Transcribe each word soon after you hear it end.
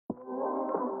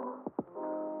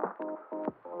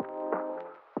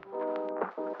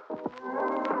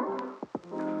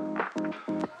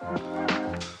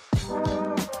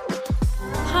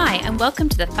and welcome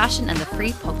to the Fashion and the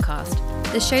Free podcast,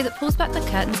 the show that pulls back the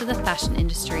curtains of the fashion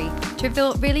industry to reveal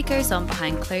what really goes on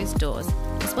behind closed doors,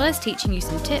 as well as teaching you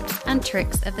some tips and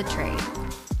tricks of the trade.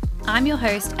 I'm your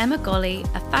host, Emma Golly,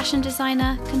 a fashion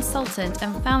designer, consultant,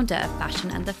 and founder of Fashion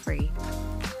and the Free.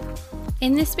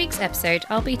 In this week's episode,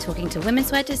 I'll be talking to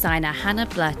women's wear designer Hannah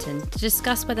Blurton to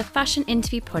discuss whether fashion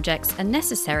interview projects are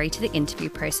necessary to the interview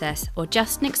process or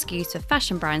just an excuse for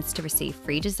fashion brands to receive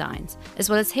free designs, as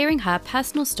well as hearing her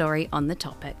personal story on the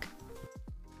topic.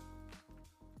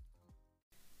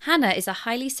 Hannah is a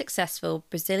highly successful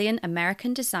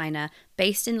Brazilian-American designer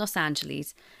based in Los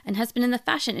Angeles and has been in the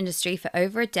fashion industry for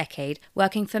over a decade,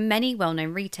 working for many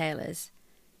well-known retailers.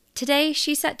 Today,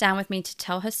 she sat down with me to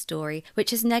tell her story,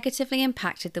 which has negatively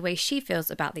impacted the way she feels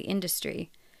about the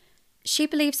industry. She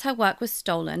believes her work was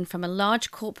stolen from a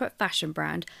large corporate fashion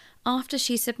brand after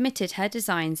she submitted her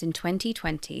designs in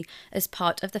 2020 as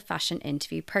part of the fashion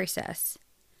interview process.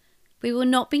 We will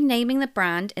not be naming the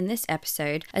brand in this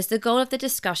episode, as the goal of the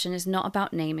discussion is not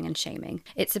about naming and shaming.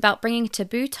 It's about bringing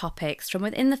taboo topics from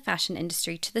within the fashion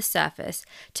industry to the surface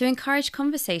to encourage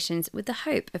conversations with the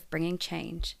hope of bringing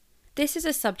change. This is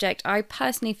a subject I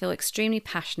personally feel extremely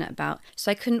passionate about, so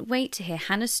I couldn't wait to hear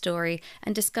Hannah's story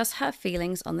and discuss her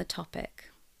feelings on the topic.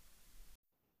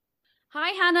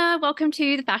 Hi, Hannah. Welcome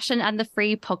to the Fashion and the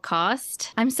Free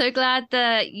podcast. I'm so glad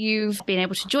that you've been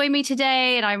able to join me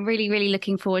today, and I'm really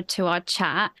looking forward to our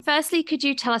chat. Firstly, could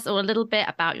you tell us all a little bit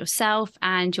about yourself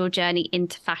and your journey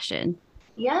into fashion?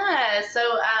 Yeah, so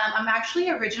I'm actually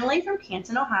originally from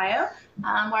Canton, Ohio,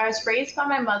 where I was raised by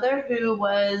my mother, who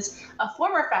was a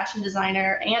former fashion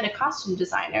designer and a costume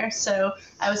designer. So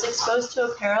I was exposed to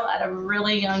apparel at a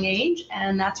really young age,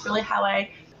 and that's really how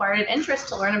I acquired an interest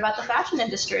to learn about the fashion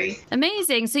industry.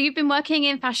 Amazing. So you've been working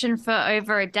in fashion for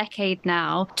over a decade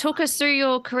now. Talk us through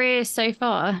your career so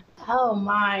far. Oh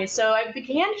my. So I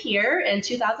began here in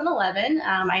 2011.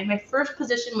 My first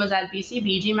position was at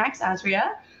BCBG Max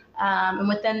Azria. And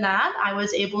within that, I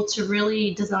was able to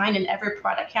really design in every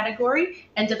product category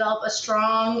and develop a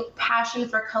strong passion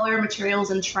for color,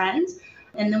 materials, and trends.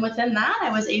 And then within that,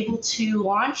 I was able to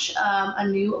launch a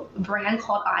new brand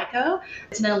called Ico.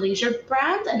 It's an athleisure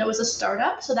brand, and it was a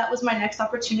startup. So that was my next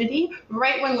opportunity,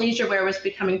 right when leisure wear was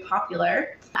becoming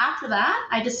popular. After that,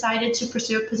 I decided to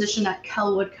pursue a position at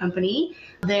Kellwood Company.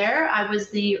 There, I was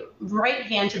the right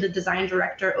hand to the design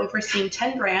director, overseeing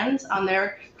 10 brands on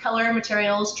their color,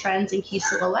 materials, trends, and key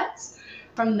silhouettes.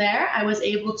 From there, I was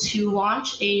able to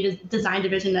launch a design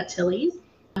division at Tilly's,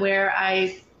 where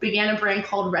I began a brand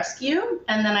called Rescue.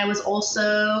 And then I was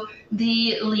also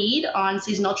the lead on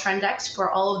seasonal Trendex for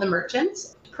all of the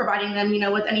merchants, providing them,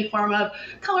 with any form of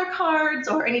color cards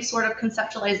or any sort of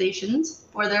conceptualizations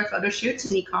for their photo shoots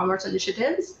and e-commerce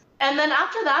initiatives. And then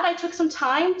after that, I took some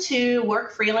time to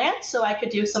work freelance so I could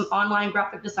do some online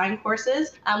graphic design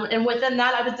courses. And within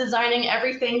that, I was designing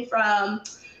everything from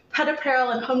pet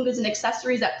apparel and home goods and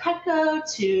accessories at Petco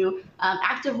to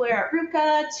activewear at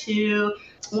Ruka to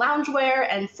loungewear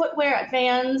and footwear at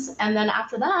Vans. And then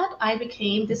after that, I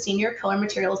became the senior color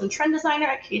materials and trend designer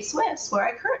at K-Swiss, where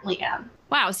I currently am.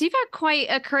 Wow, so you've had quite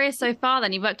a career so far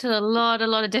then. You've worked at a lot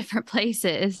of different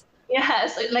places.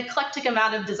 Yes, an eclectic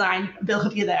amount of design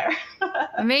ability there.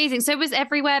 Amazing. So was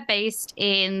everywhere based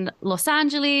in Los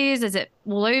Angeles? Is it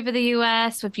all over the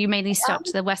US? Have you mainly stuck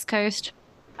to the West Coast?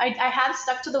 I have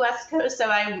stuck to the West Coast, so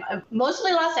I'm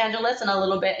mostly Los Angeles and a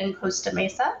little bit in Costa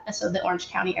Mesa, so the Orange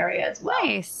County area as well.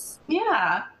 Nice.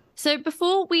 Yeah. So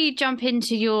before we jump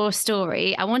into your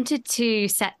story, I wanted to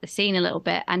set the scene a little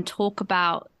bit and talk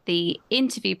about the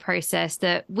interview process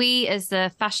that we as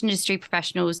the fashion industry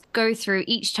professionals go through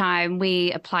each time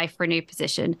we apply for a new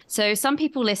position. So some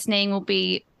people listening will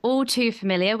be all too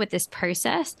familiar with this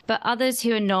process, but others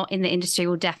who are not in the industry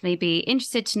will definitely be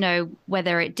interested to know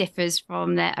whether it differs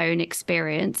from their own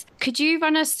experience. Could you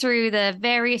run us through the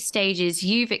various stages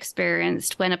you've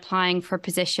experienced when applying for a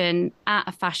position at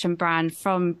a fashion brand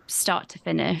from start to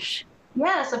finish?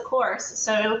 Yes, of course.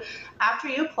 So after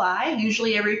you apply,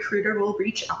 usually a recruiter will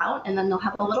reach out and then they'll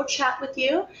have a little chat with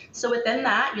you. So within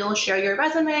that, you'll share your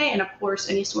resume and, of course,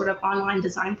 any sort of online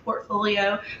design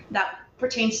portfolio that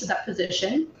pertains to that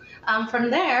position. From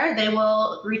there, they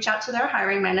will reach out to their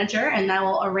hiring manager and that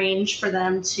will arrange for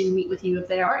them to meet with you if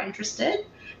they are interested.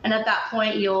 And at that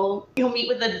point, you'll meet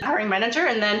with the hiring manager,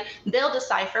 and then they'll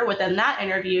decipher within that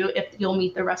interview if you'll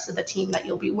meet the rest of the team that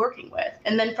you'll be working with.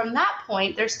 And then from that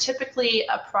point, there's typically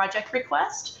a project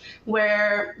request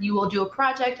where you will do a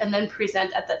project and then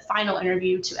present at the final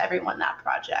interview to everyone that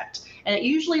project. And it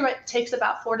usually takes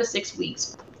about 4 to 6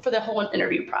 weeks for the whole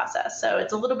interview process. So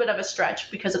it's a little bit of a stretch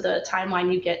because of the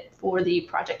timeline you get for the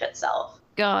project itself.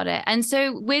 Got it. And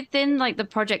so within like the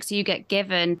projects you get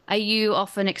given, are you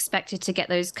often expected to get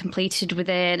those completed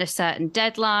within a certain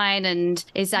deadline? And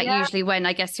is that Yeah, usually when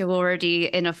I guess you're already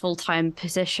in a full-time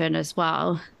position as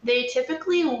well? they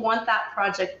typically want that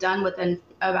project done within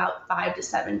about 5 to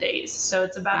 7 days. So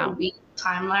it's about a Wow. week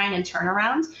timeline and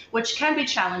turnaround, which can be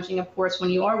challenging, of course,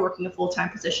 when you are working a full time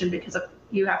position because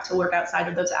you have to work outside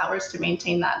of those hours to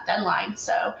maintain that deadline.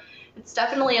 So it's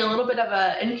definitely a little bit of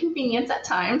an inconvenience at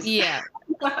times. Yeah.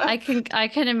 I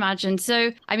can imagine.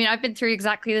 So, I mean, I've been through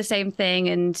exactly the same thing.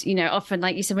 And, often,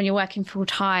 like you said, when you're working full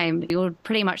time, you're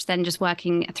pretty much then just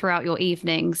working throughout your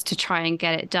evenings to try and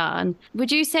get it done.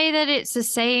 Would you say that it's the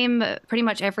same pretty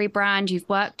much every brand you've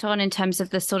worked on in terms of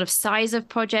the sort of size of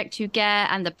project you get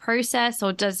and the process,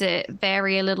 or does it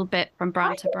vary a little bit from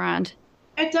brand to brand?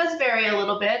 It does vary a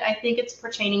little bit. I think it's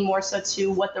pertaining more so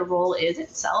to what the role is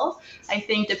itself. I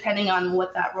think depending on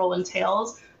what that role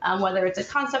entails, whether it's a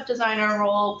concept designer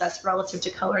role that's relative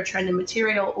to color, trend, and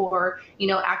material, or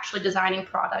actually designing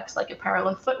products like apparel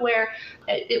and footwear,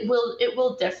 it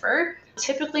will differ.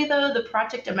 Typically, though, the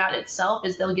project amount itself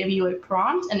is they'll give you a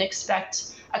prompt and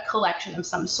expect a collection of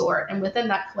some sort. And within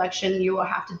that collection, you will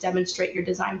have to demonstrate your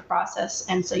design process.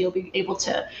 And so you'll be able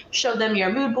to show them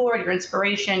your mood board, your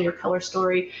inspiration, your color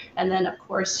story, and then, of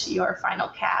course, your final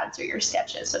CADs or your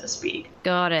sketches, so to speak.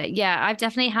 Got it. Yeah, I've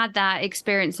definitely had that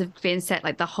experience of being set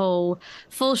like the whole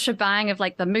full shebang of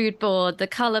like the mood board, the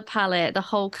color palette, the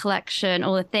whole collection,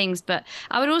 all the things. But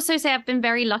I would also say I've been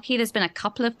very lucky. There's been a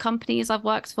couple of companies I've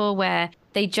worked for where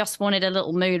they just wanted a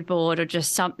little mood board or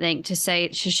just something to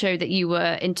show that you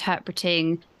were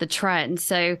interpreting the trend.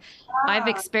 So I've Ah,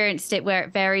 experienced it where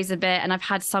it varies a bit, and I've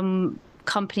had some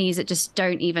companies that just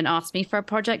don't even ask me for a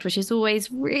project, which is always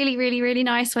really, really, really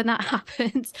nice when that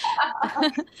happens.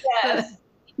 But yes.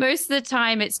 most of the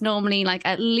time, it's normally like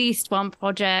at least one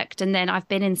project. And then I've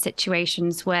been in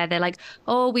situations where they're like,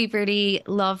 oh, we really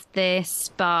love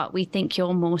this, but we think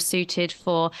you're more suited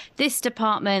for this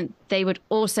department. They would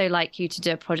also like you to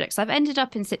do a project. So I've ended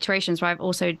up in situations where I've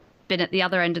also been at the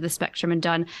other end of the spectrum and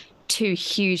done two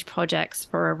huge projects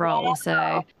for a role.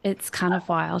 So it's kind of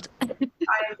wild.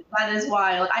 That is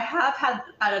wild. I have had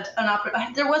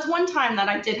there was one time that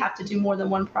I did have to do more than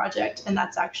one project, and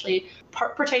that's actually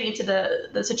pertaining to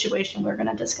the situation we're going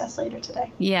to discuss later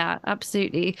today. Yeah,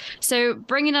 absolutely. So,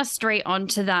 bringing us straight on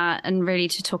to that and really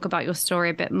to talk about your story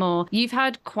a bit more, you've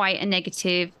had quite a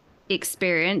negative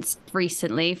experience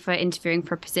recently for interviewing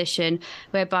for a position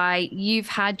whereby you've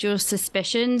had your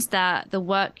suspicions that the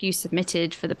work you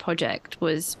submitted for the project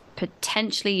was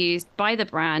potentially used by the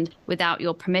brand without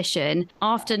your permission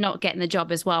after not getting the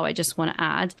job as well. I just want to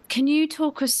add, can you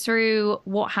talk us through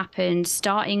what happened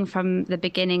starting from the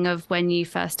beginning of when you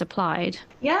first applied?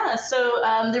 Yeah, so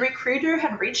the recruiter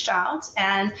had reached out,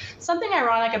 and something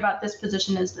ironic about this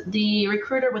position is that the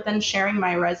recruiter, within sharing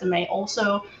my resume,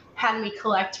 also had me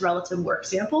collect relative work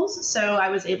samples. So I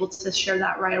was able to share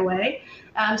that right away.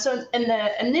 So in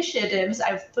the initiatives,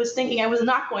 I was thinking I was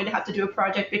not going to have to do a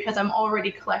project because I'm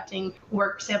already collecting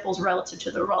work samples relative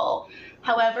to the role.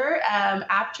 However,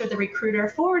 after the recruiter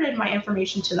forwarded my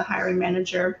information to the hiring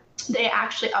manager, they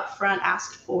actually upfront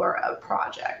asked for a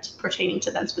project pertaining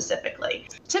to them specifically.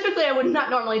 Typically, I would not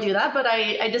normally do that, but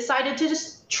I decided to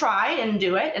just try and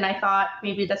do it. And I thought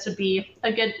maybe this would be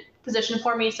a good position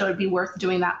for me, so it'd be worth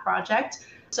doing that project.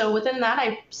 So within that,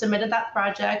 I submitted that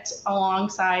project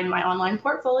alongside my online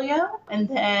portfolio, and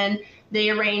then they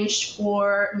arranged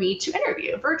for me to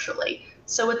interview virtually.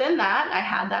 So within that, I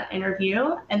had that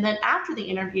interview, and then after the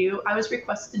interview, I was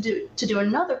requested to do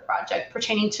another project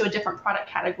pertaining to a different product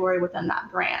category within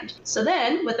that brand. So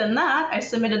then within that, I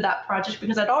submitted that project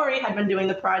because I'd already had been doing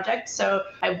the project, so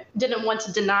I didn't want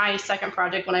to deny a second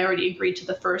project when I already agreed to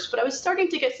the first, but I was starting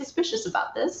to get suspicious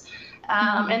about this.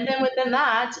 And then within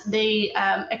that, they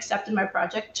accepted my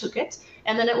project, took it,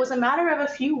 and then it was a matter of a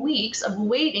few weeks of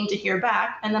waiting to hear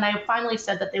back. And then I finally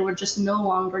said that they were just no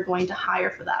longer going to hire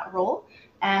for that role.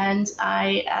 And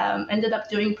I ended up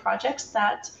doing projects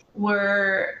that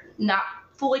were not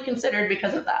fully considered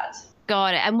because of that.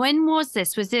 Got it. And when was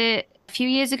this? Was it a few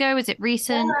years ago? Was it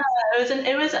recent?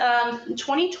 It was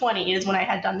 2020 is when I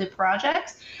had done the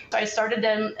projects. So I started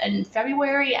them in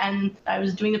February, and I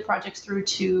was doing the projects through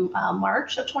to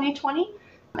March of 2020.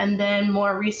 And then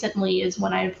more recently is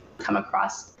when I've come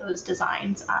across those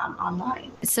designs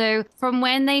online. So from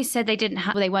when they said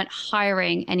they weren't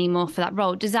hiring anymore for that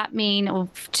role, does that mean, or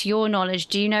to your knowledge,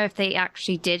 do you know if they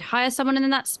actually did hire someone in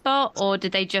that spot, or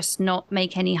did they just not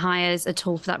make any hires at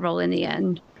all for that role in the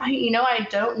end? I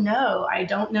don't know. I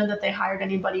don't know that they hired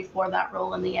anybody for that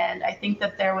role in the end. I think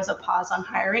that there was a pause on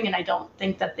hiring, and I don't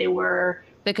think that they were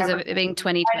Because of ever. it being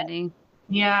 2020.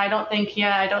 Yeah, I don't think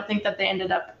that they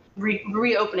ended up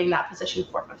reopening that position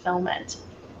for fulfillment.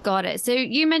 Got it. So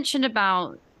you mentioned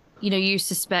about, you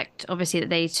suspect obviously that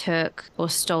they took or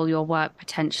stole your work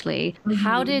potentially.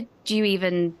 How Mhm. did you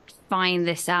even find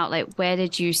this out? Like, where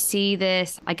did you see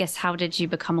this? I guess, how did you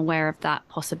become aware of that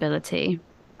possibility?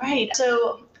 Right.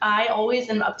 So I always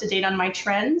am up to date on my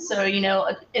trends. So,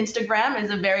 Instagram is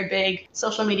a very big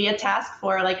social media task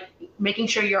for like making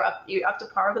sure you're up to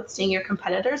par with seeing your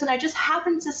competitors. And I just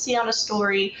happened to see on a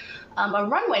story a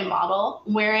runway model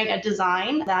wearing a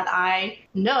design that I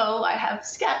know I have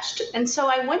sketched. And so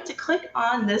I went to click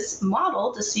on this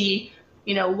model to see,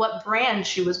 what brand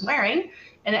she was wearing.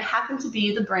 And it happened to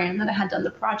be the brand that I had done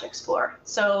the projects for.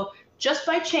 So just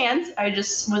by chance, I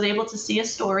just was able to see a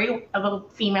story of a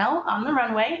female on the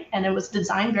runway, and it was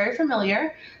designed very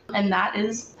familiar. And that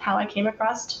is how I came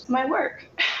across my work.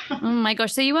 Oh my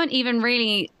gosh. So you weren't even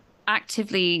really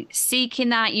actively seeking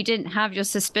that. You didn't have your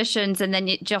suspicions, and then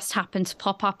it just happened to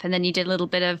pop up, and then you did a little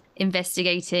bit of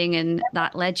investigating, and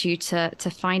that led you to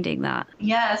finding that.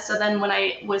 Yeah, so then when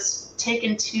I was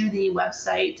taken to the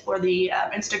website or the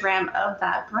Instagram of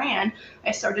that brand,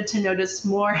 I started to notice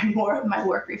more and more of my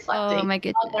work Oh reflecting my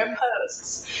on their goodness.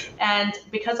 posts. And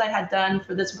because I had done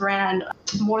for this brand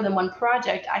more than one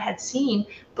project, I had seen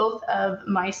both of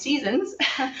my seasons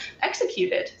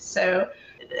executed. So,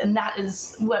 and that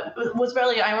is what was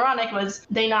really ironic was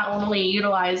they not only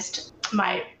utilized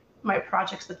my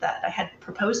projects that I had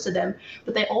proposed to them,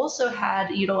 but they also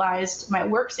had utilized my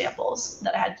work samples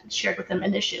that I had shared with them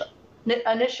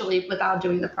initially without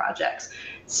doing the projects.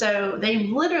 So they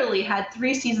literally had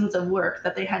 3 seasons of work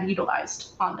that they had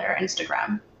utilized on their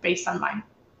Instagram based on my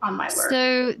work.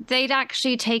 So they'd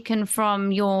actually taken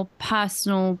from your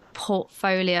personal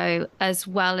portfolio as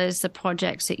well as the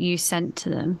projects that you sent to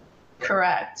them.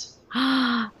 Correct.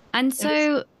 And It was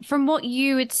so, from what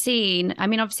you had seen, I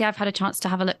mean, obviously, I've had a chance to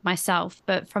have a look myself,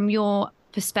 but from your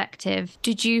perspective,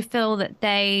 did you feel that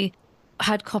they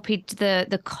had copied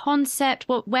the concept?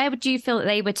 Where would you feel that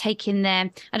they were taking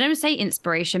their, I don't want to say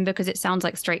inspiration because it sounds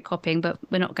like straight copying, but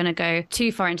we're not going to go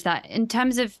too far into that. In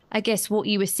terms of, I guess, what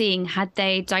you were seeing, had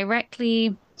they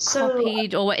directly so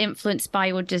copied or were influenced by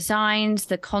your designs,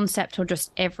 the concept, or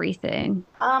just everything?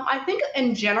 I think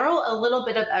in general, a little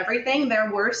bit of everything. There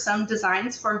were some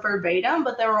designs for verbatim,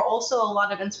 but there were also a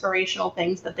lot of inspirational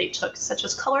things that they took, such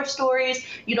as color stories,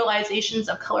 utilizations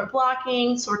of color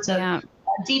blocking, sorts of Yeah.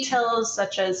 details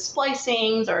such as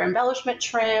splicings or embellishment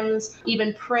trims,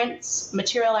 even prints,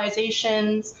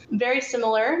 materializations, very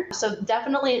similar. So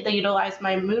definitely they utilized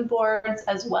my mood boards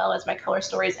as well as my color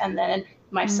stories and then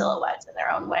my Mm. silhouettes in their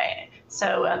own way.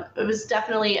 So it was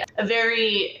definitely a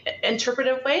very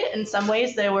interpretive way. In some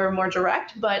ways, they were more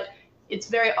direct, but it's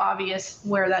very obvious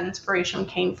where that inspiration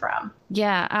came from.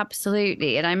 Yeah,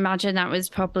 absolutely. And I imagine that was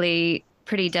probably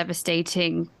pretty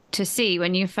devastating to see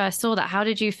when you first saw that. How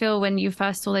did you feel when you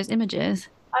first saw those images?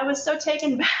 I was so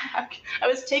taken back. I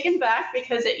was taken back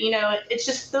because it's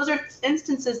just those are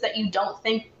instances that you don't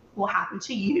think will happen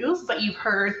to you, but you've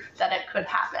heard that it could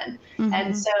happen. And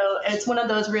Hmm. so it's one of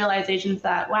those realizations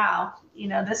that wow,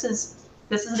 this is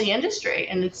the industry,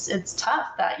 and it's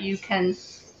tough that you can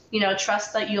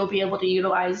trust that you'll be able to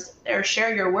utilize or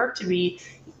share your work to be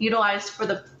utilized for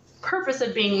the purpose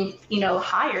of being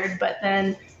hired, but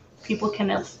then people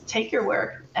can take your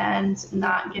work and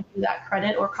not give you that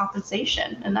credit or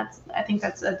compensation. And I think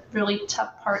that's a really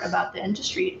tough part about the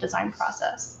industry design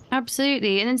process.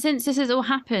 Absolutely. And then since this has all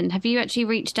happened, have you actually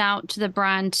reached out to the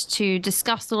brand to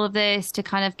discuss all of this, to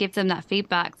kind of give them that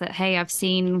feedback that, hey, I've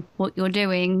seen what you're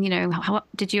doing? How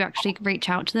did you actually reach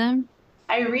out to them?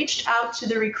 I reached out to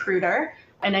the recruiter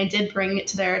and I did bring it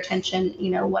to their attention,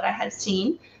 what I had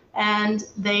seen. And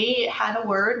they had a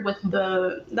word with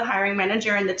the hiring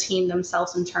manager and the team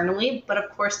themselves internally. But of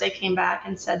course, they came back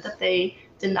and said that they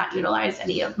did not utilize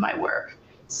any of my work.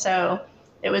 So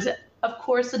it was, of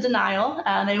course, a denial.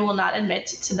 They will not admit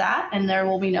to that. And there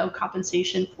will be no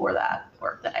compensation for that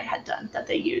work that I had done that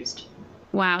they used.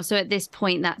 Wow. So at this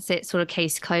point, that's it, sort of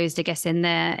case closed, I guess, in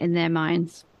their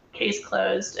minds. Case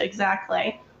closed,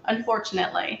 exactly.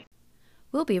 Unfortunately.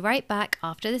 We'll be right back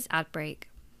after this ad break.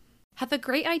 Have a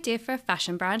great idea for a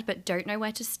fashion brand but don't know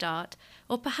where to start?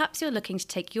 Or perhaps you're looking to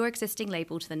take your existing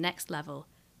label to the next level.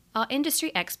 Our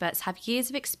industry experts have years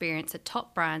of experience at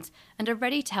top brands and are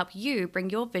ready to help you bring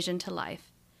your vision to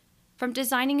life. From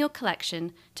designing your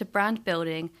collection, to brand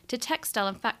building, to textile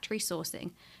and factory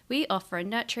sourcing, we offer a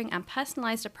nurturing and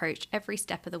personalised approach every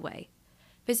step of the way.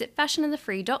 Visit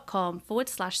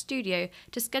fashioninthefree.com/studio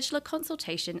to schedule a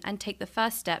consultation and take the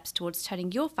first steps towards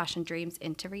turning your fashion dreams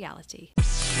into reality.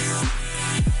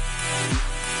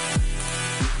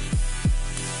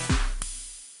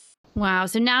 Wow.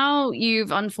 So now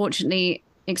you've unfortunately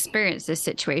experienced this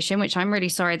situation, which I'm really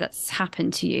sorry that's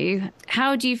happened to you.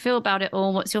 How do you feel about it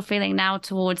all? What's your feeling now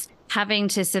towards having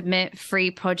to submit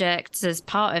free projects as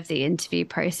part of the interview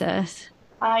process?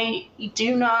 I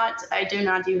do not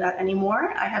do that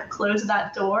anymore. I have closed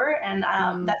that door, and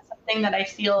Mm, that's something that I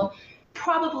feel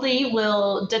probably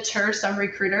will deter some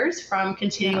recruiters from yeah.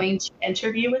 continuing to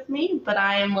interview with me. But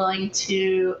I am willing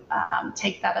to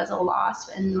take that as a loss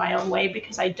in my own way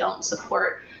because I don't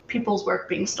support people's work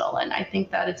being stolen. I think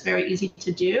that it's very easy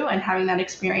to do, and having that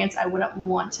experience, I wouldn't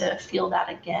want to feel that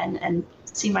again and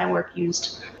see my work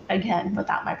used again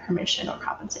without my permission or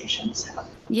compensation. So,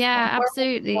 Yeah, well,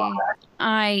 absolutely.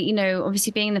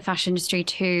 Obviously being in the fashion industry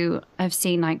too, I've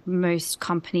seen like most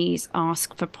companies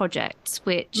ask for projects,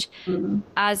 which, mm,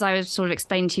 as I was sort of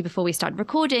explaining to you before we started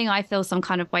recording, I feel some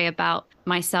kind of way about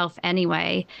myself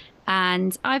anyway.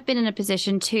 And I've been in a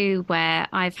position too where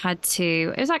I've had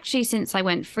to, it was actually since I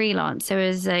went freelance. There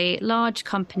was a large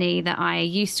company that I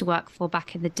used to work for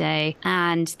back in the day,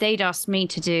 and they'd asked me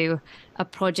to do a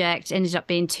project, ended up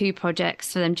being two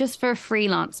projects for them just for a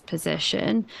freelance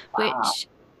position, wow. which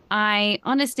I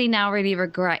honestly now really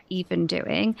regret even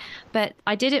doing. But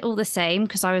I did it all the same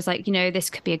because I was like, this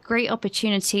could be a great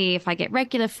opportunity. If I get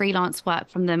regular freelance work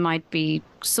from them, I'd be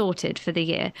sorted for the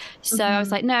year. So I was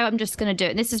Mhm. like, no, I'm just going to do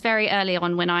it. And this is very early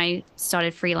on when I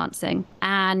started freelancing.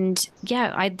 And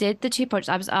yeah, I did the two projects.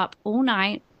 I was up all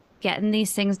night getting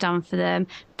these things done for them.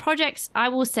 Projects, I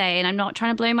will say, and I'm not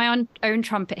trying to blow my own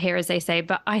trumpet here, as they say,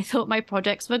 but I thought my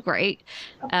projects were great.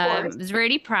 Of course. Was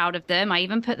really proud of them. I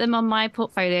even put them on my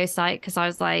portfolio site because I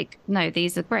was like, no,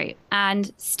 these are great.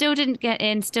 And still didn't get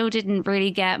in, still didn't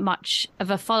really get much of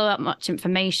a follow up, much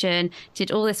information.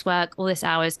 Did all this work, all this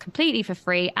hours completely for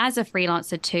free as a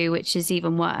freelancer too, which is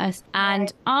even worse. Right.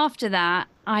 And after that,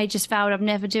 I just vowed I'm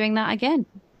never doing that again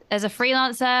as a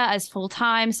freelancer, as full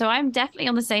time. So I'm definitely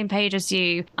on the same page as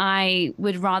you. I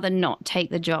would rather not take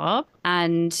the job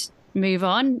and move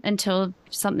on until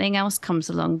something else comes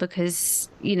along because,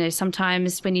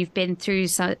 sometimes when you've been through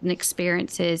certain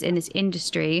experiences in this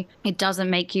industry, it doesn't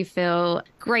make you feel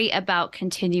great about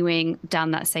continuing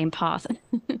down that same path.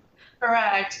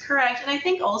 Correct, correct. And I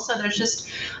think also there's just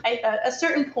a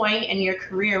certain point in your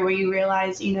career where you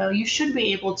realize, you should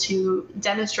be able to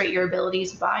demonstrate your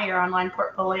abilities by your online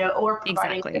portfolio or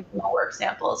providing Exactly. additional work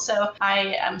samples. So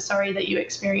I am sorry that you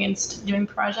experienced doing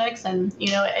projects, and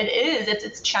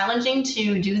it's challenging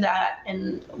to do that,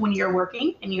 and when you're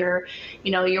working and you're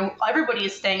everybody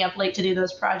is staying up late to do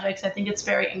those projects. I think it's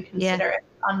very Yeah. inconsiderate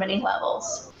on many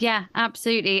levels. Yeah,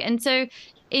 absolutely. And so,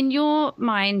 in your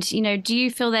mind, do you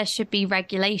feel there should be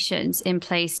regulations in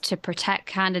place to protect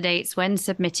candidates when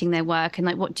submitting their work? And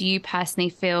like, what do you personally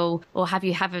feel, or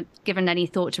haven't given any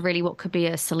thought to really what could be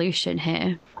a solution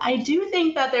here? I do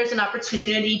think that there's an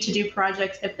opportunity to do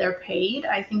projects if they're paid.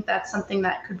 I think that's something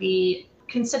that could be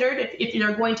considered if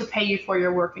they're going to pay you for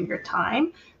your work and your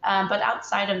time. But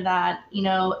outside of that,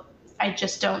 I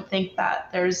just don't think that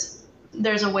there's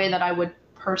a way that I would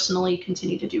personally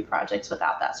continue to do projects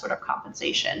without that sort of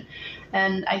compensation.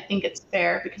 And I think it's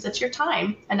fair because it's your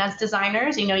time. And as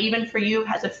designers, even for you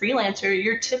as a freelancer,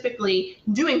 you're typically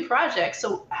doing projects.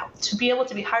 So to be able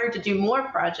to be hired to do more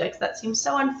projects, that seems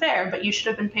so unfair, but you should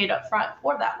have been paid up front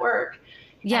for that work.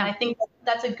 And Yeah. I think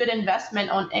that's a good investment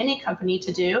on any company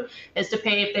to do, is to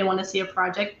pay if they want to see a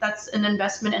project. That's an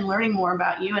investment in learning more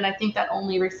about you. And I think that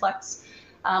only reflects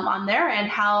on their end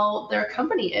how their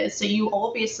company is. So you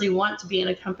obviously want to be in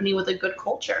a company with a good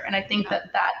culture. And I think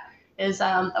that is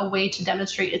a way to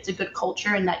demonstrate it's a good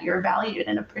culture and that you're valued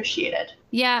and appreciated.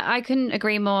 Yeah, I couldn't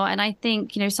agree more. And I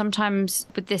think, sometimes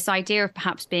with this idea of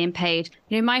perhaps being paid,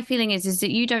 my feeling is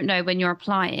that you don't know when you're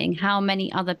applying how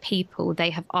many other people they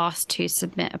have asked to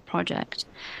submit a project.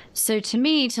 So to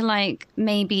me, to like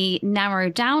maybe narrow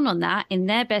down on that in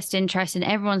their best interest and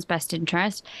everyone's best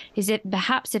interest, is it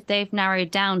perhaps if they've narrowed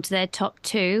down to their top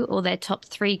two or their top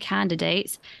three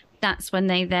candidates, that's when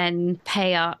they then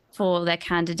pay up for their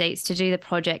candidates to do the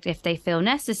project if they feel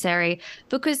necessary,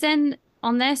 because then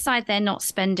on their side, they're not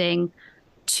spending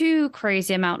too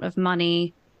crazy amount of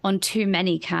money on too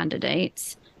many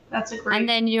candidates. That's a And great.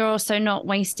 then you're also not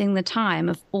wasting the time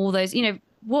of all those,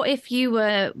 what if you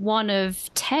were one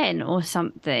of 10 or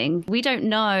something? We don't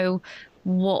know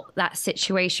what that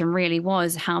situation really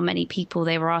was, how many people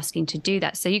they were asking to do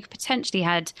that. So you could potentially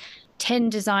had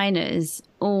 10 designers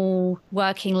all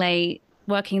working late,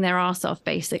 working their ass off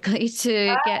basically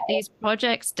to get these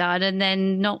projects done and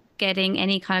then not getting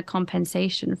any kind of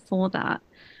compensation for that.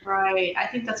 Right. I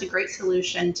think that's a great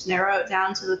solution to narrow it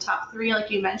down to the top three, like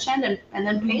you mentioned, and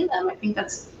then pay them. I think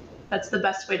That's the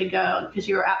best way to go, because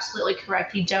you're absolutely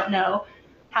correct. You don't know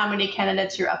how many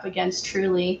candidates you're up against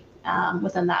truly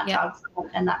within that Yeah. job front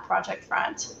and that project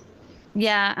front.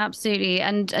 Yeah, absolutely.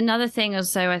 And another thing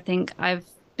also, I think I've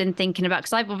been thinking about,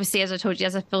 because I've obviously, as I told you,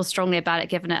 as I feel strongly about it,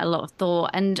 given it a lot of thought.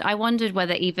 And I wondered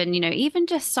whether even, even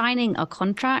just signing a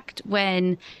contract,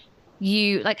 when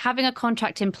you like having a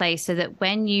contract in place so that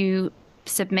when you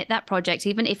submit that project,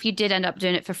 even if you did end up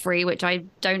doing it for free, which I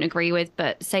don't agree with,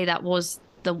 but say that was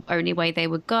the only way they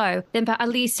would go, then at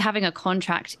least having a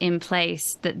contract in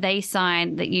place that they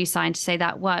sign, that you sign, to say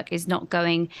that work is not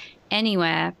going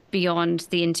anywhere beyond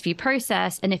the interview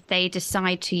process. And if they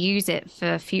decide to use it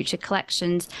for future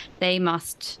collections, they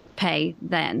must pay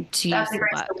then to use That's a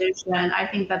great solution. I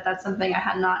think that that's something I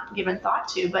had not given thought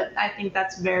to, but I think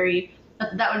that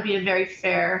would be a very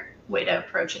fair way to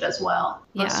approach it as well.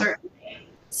 Yeah. Most certainly.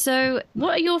 So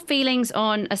what are your feelings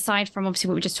on, aside from obviously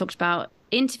what we just talked about,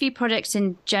 interview projects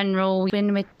in general,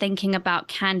 when we're thinking about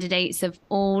candidates of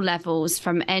all levels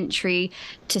from entry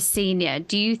to senior?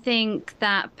 Do you think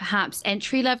that perhaps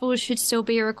entry levels should still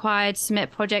be required to submit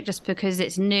a project just because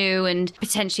it's new and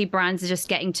potentially brands are just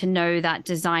getting to know that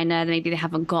designer, maybe they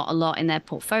haven't got a lot in their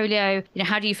portfolio?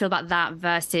 How do you feel about that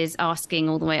versus asking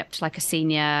all the way up to like a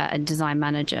senior and design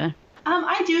manager?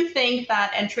 I do think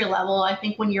that entry level, I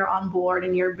think when you're on board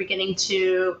and you're beginning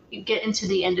to get into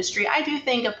the industry, I do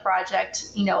think a project,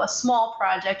 a small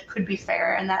project could be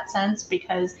fair in that sense,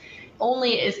 because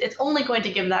it's only going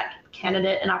to give that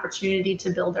candidate an opportunity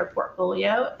to build their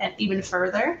portfolio and even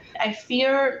further. I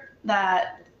fear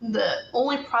that the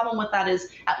only problem with that is,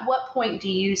 at what point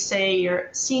do you say you're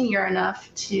senior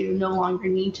enough to no longer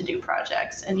need to do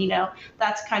projects? And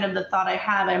that's kind of the thought I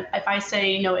have. If I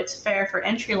say it's fair for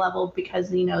entry level because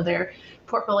their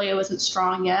portfolio isn't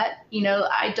strong yet,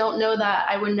 I don't know that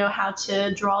I would know how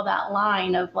to draw that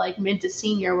line of like mid to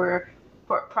senior where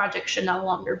projects should no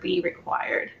longer be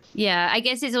required. Yeah, I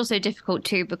guess it's also difficult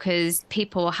too, because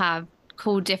people have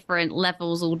called different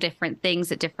levels or different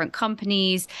things at different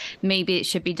companies. Maybe it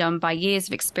should be done by years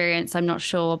of experience. I'm not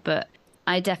sure, but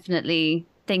I definitely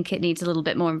think it needs a little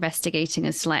bit more investigating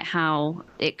as to like how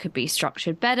it could be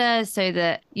structured better, so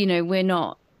that, we're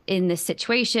not in this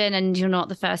situation, and you're not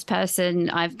the first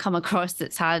person I've come across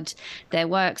that's had their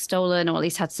work stolen, or at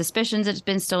least had suspicions that it's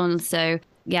been stolen. So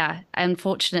yeah,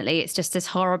 unfortunately, it's just this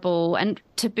horrible and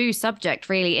taboo subject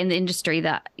really in the industry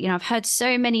that, I've heard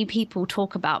so many people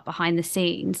talk about behind the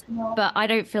scenes, but I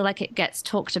don't feel like it gets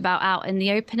talked about out in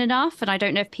the open enough. And I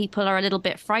don't know if people are a little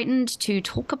bit frightened to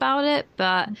talk about it,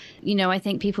 but, I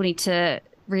think people need to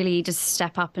really just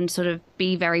step up and sort of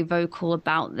be very vocal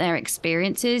about their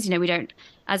experiences. We don't,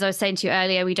 as I was saying to you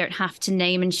earlier, we don't have to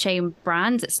name and shame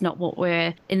brands. It's not what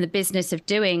we're in the business of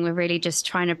doing. We're really just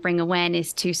trying to bring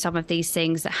awareness to some of these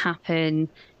things that happen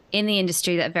in the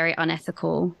industry that are very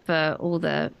unethical for all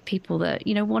the people that,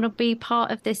 want to be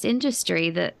part of this industry,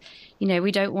 that,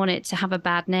 we don't want it to have a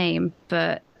bad name,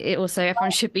 but it also,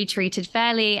 everyone should be treated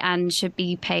fairly and should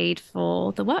be paid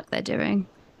for the work they're doing.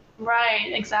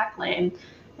 Right, exactly. And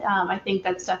I think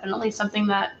that's definitely something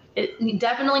that it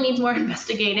definitely needs more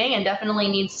investigating, and definitely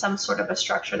needs some sort of a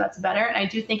structure that's better. And I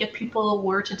do think if people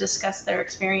were to discuss their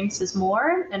experiences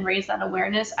more and raise that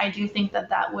awareness, I do think that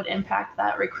that would impact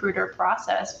that recruiter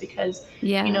process, because,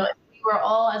 if we were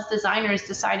all as designers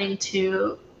deciding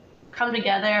to come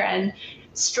together and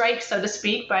strike, so to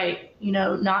speak, by,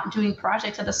 not doing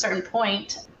projects at a certain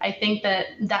point, I think that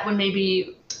that would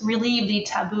maybe relieve the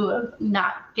taboo of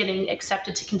not getting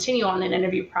accepted to continue on an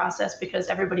interview process because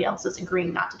everybody else is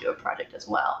agreeing not to do a project as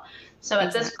well. So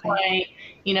at this point,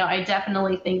 I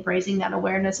definitely think raising that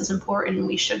awareness is important, and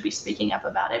we should be speaking up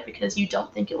about it, because you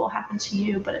don't think it will happen to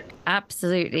you, but it...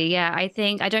 Absolutely. Yeah.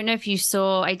 I don't know if you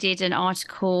saw, I did an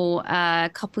article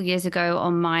a couple years ago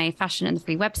on my Fashion and the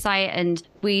Free website, and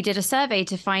we did a survey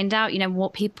to find out,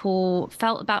 what people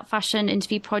felt about fashion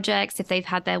interview projects, if they've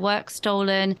had their work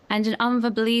stolen, and an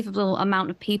unbelievable amount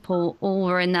of people all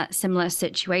were in that similar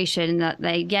situation, that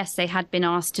they had been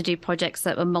asked to do projects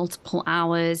that were multiple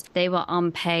hours, they were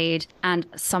unpaid, and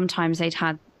sometimes they'd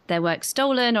had their work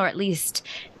stolen, or at least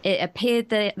it appeared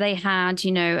that they had,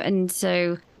 and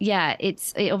so yeah,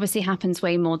 it obviously happens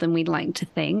way more than we'd like to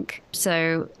think.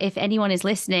 So if anyone is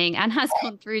listening and has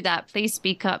gone through that, please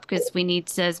speak up, because we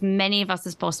need as many of us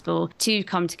as possible to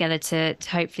come together to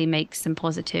hopefully make some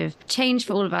positive change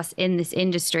for all of us in this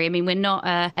industry. I mean, we're not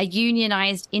a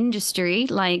unionized industry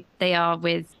like they are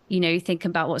with, think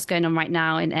about what's going on right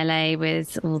now in LA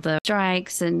with all the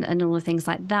strikes and all the things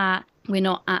like that. We're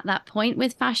not at that point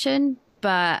with fashion,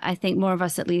 but I think more of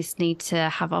us at least need to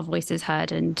have our voices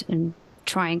heard and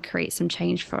try and create some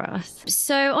change for us.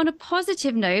 So on a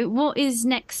positive note, what is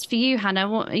next for you, Hannah?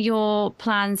 What are your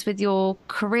plans with your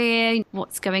career?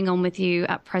 What's going on with you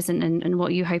at present, and what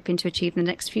are you hoping to achieve in the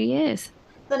next few years?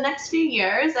 The next few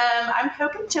years, I'm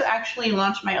hoping to actually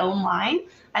launch my own line.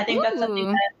 I think that's something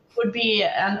Ooh. that would be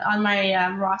on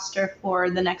my roster for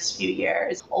the next few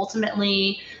years.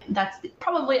 Ultimately, that's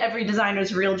probably every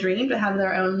designer's real dream, to have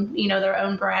their own, their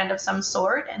own brand of some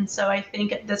sort. And so I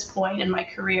think at this point in my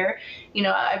career,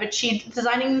 I've achieved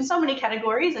designing in so many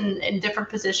categories and in different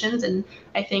positions, and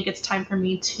I think it's time for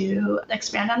me to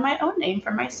expand on my own name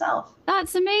for myself.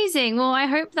 That's amazing. Well, I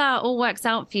hope that all works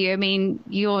out for you. I mean,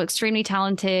 you're extremely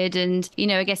talented and,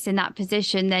 I guess in that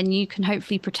position, then you can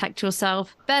hopefully protect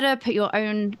yourself better, put your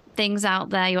own things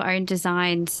out there, your own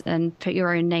designs, and put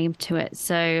your own name to it.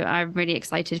 So I'm really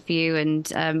excited for you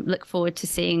and look forward to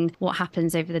seeing what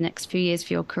happens over the next few years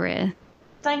for your career.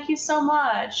 Thank you so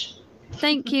much.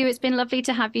 Thank you. It's been lovely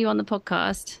to have you on the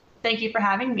podcast. Thank you for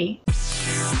having me.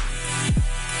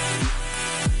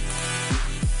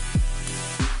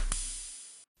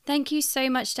 Thank you so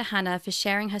much to Hannah for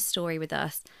sharing her story with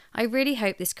us. I really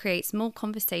hope this creates more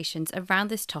conversations around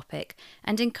this topic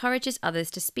and encourages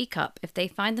others to speak up if they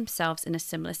find themselves in a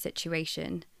similar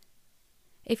situation.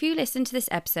 If you listened to this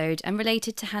episode and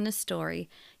related to Hannah's story,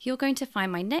 you're going to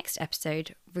find my next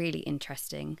episode really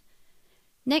interesting.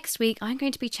 Next week, I'm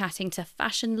going to be chatting to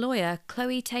fashion lawyer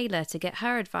Chloe Taylor to get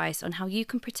her advice on how you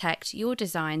can protect your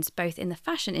designs both in the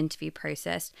fashion interview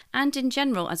process and in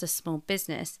general as a small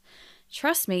business.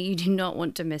 Trust me, you do not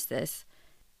want to miss this.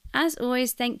 As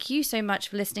always, thank you so much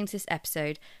for listening to this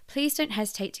episode. Please don't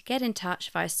hesitate to get in touch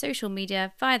via social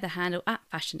media via the handle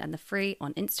 @FashionandTheFree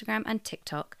on Instagram and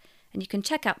TikTok, and you can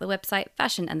check out the website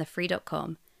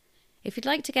fashionandthefree.com. If you'd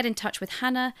like to get in touch with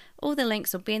Hannah, all the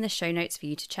links will be in the show notes for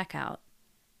you to check out.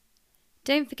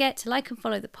 Don't forget to like and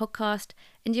follow the podcast,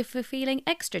 and if you're feeling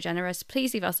extra generous,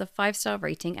 please leave us a 5-star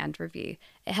rating and review.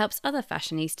 It helps other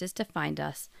fashionistas to find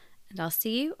us. And I'll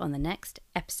see you on the next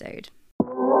episode.